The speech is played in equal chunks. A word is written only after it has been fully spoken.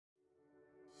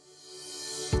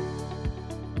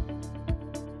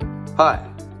Hi,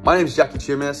 my name is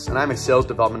Choumas, and I'm a Sales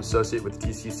Development Associate with the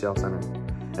TCU Sales Center.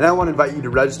 And I want to invite you to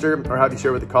register or have you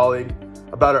share with a colleague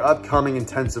about our upcoming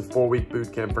intensive 4-week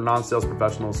bootcamp for non-sales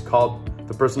professionals called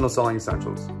the Personal Selling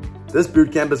Essentials. This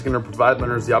bootcamp is going to provide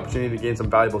learners the opportunity to gain some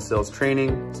valuable sales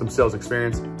training, some sales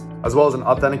experience, as well as an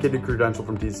authenticated credential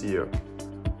from TCU.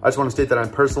 I just want to state that I'm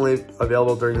personally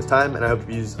available during this time, and I hope to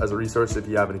be used as a resource if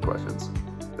you have any questions.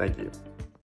 Thank you.